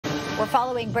We're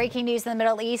following breaking news in the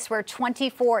Middle East where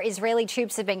 24 Israeli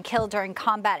troops have been killed during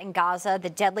combat in Gaza, the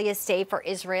deadliest day for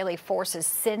Israeli forces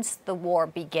since the war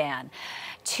began.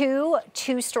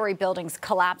 Two-story buildings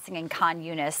collapsing in Khan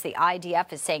Yunis. The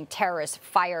IDF is saying terrorists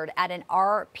fired at an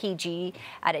RPG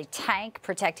at a tank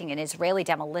protecting an Israeli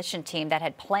demolition team that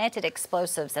had planted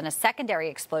explosives, and a secondary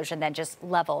explosion then just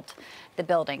leveled the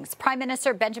buildings. Prime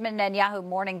Minister Benjamin Netanyahu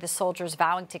mourning the soldiers,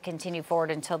 vowing to continue forward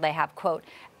until they have, quote,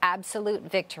 absolute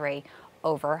victory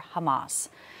over Hamas.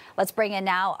 Let's bring in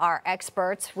now our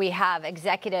experts. We have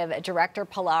Executive Director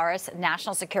Polaris,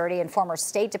 National Security and former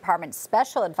State Department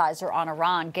Special Advisor on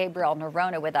Iran, Gabriel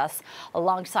Noronha, with us.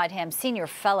 Alongside him, Senior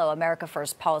Fellow, America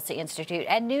First Policy Institute,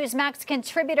 and Newsmax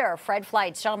contributor, Fred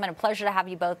Fleitz. Gentlemen, a pleasure to have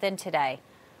you both in today.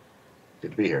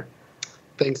 Good to be here.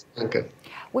 Thanks, Bianca.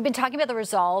 We've been talking about the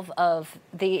resolve of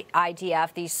the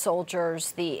IDF, these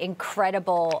soldiers, the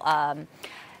incredible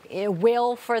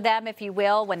will for them, if you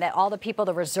will, when all the people,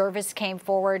 the reservists, came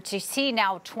forward. To see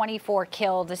now 24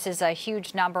 killed, this is a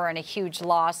huge number and a huge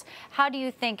loss. How do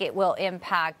you think it will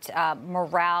impact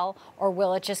morale, or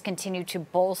will it just continue to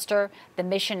bolster the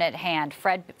mission at hand?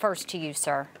 Fred, first to you,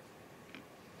 sir.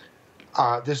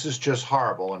 This is just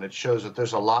horrible, and it shows that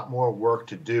there's a lot more work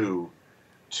to do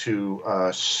to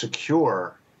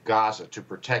secure Gaza, to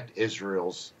protect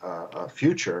Israel's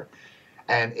future.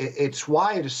 And it's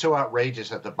why it is so outrageous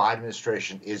that the Biden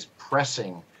administration is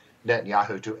pressing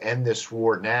Netanyahu to end this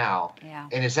war now,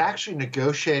 and is actually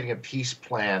negotiating a peace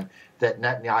plan that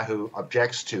Netanyahu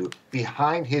objects to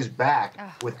behind his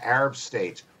back with Arab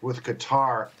states, with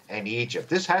Qatar and Egypt.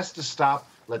 This has to stop.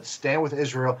 Let's stand with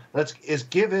Israel. Let's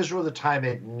give Israel the time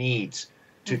it needs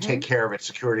to take care of its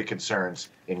security concerns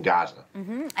in Gaza.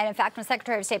 And in fact, when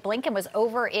Secretary of State Blinken was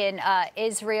over in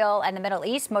Israel and the Middle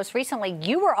East most recently,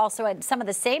 you were also at some of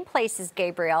the same places,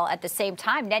 Gabriel, at the same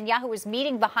time. Netanyahu was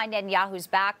meeting behind Netanyahu's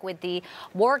back with the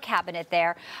war cabinet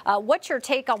there. What's your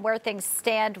take on where things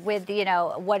stand with,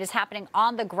 what is happening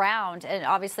on the ground? And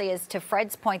obviously, as to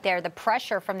Fred's point there, the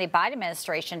pressure from the Biden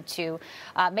administration to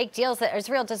make deals that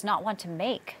Israel does not want to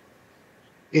make.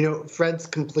 Fred's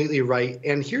completely right.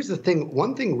 And here's the thing.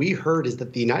 One thing we heard is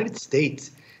that the United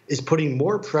States is putting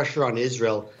more pressure on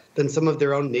Israel than some of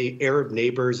their own Arab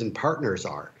neighbors and partners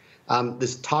are.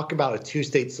 This talk about a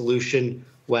two-state solution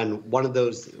when one of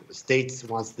those states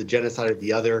wants the genocide of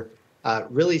the other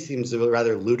really seems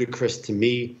rather ludicrous to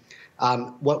me.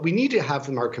 What we need to have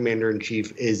from our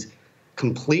commander-in-chief is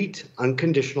complete,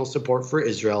 unconditional support for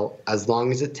Israel as long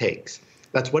as it takes.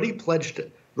 That's what he pledged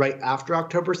right after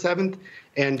October 7th.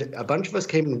 And a bunch of us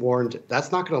came and warned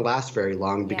that's not going to last very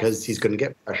long because he's going to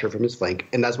get pressure from his flank.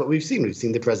 And that's what we've seen. We've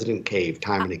seen the president cave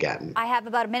time and again. I have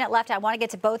about a minute left. I want to get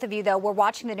to both of you, though. We're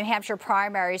watching the New Hampshire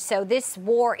primaries. So this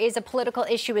war is a political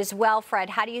issue as well. Fred,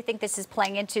 how do you think this is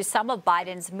playing into some of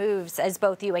Biden's moves, as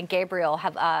both you and Gabriel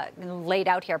have laid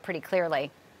out here pretty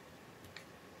clearly?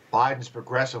 Biden's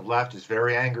progressive left is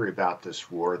very angry about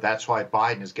this war. That's why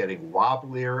Biden is getting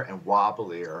wobblier and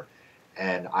wobblier.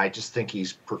 And I just think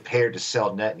he's prepared to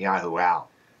sell Netanyahu out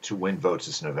to win votes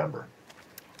this November.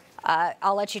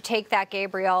 I'll let you take that,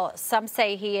 Gabriel. Some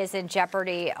say he is in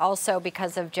jeopardy also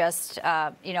because of just,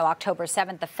 October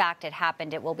 7th, the fact it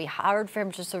happened. It will be hard for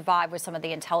him to survive with some of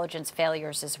the intelligence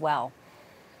failures as well.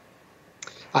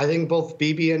 I think both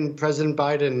Bibi and President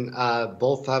Biden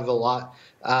both have a lot,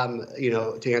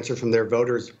 to answer from their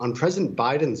voters. On President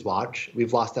Biden's watch,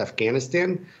 we've lost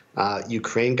Afghanistan.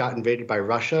 Ukraine got invaded by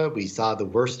Russia. We saw the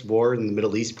worst war in the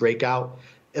Middle East break out.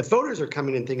 If voters are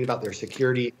coming and thinking about their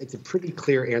security, it's a pretty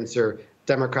clear answer.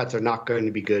 Democrats are not going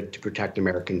to be good to protect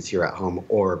Americans here at home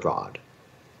or abroad.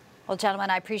 Well, gentlemen,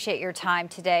 I appreciate your time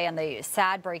today on the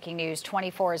sad breaking news.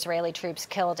 24 Israeli troops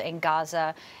killed in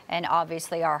Gaza. And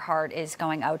obviously, our heart is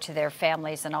going out to their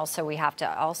families. And also, we have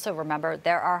to also remember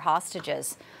there are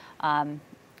hostages.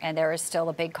 And there is still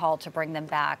a big call to bring them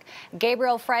back.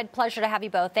 Gabriel, Fred, pleasure to have you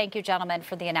both. Thank you, gentlemen,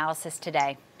 for the analysis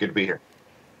today. Good to be here.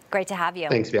 Great to have you.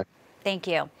 Thanks, Bianca. Thank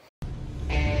you.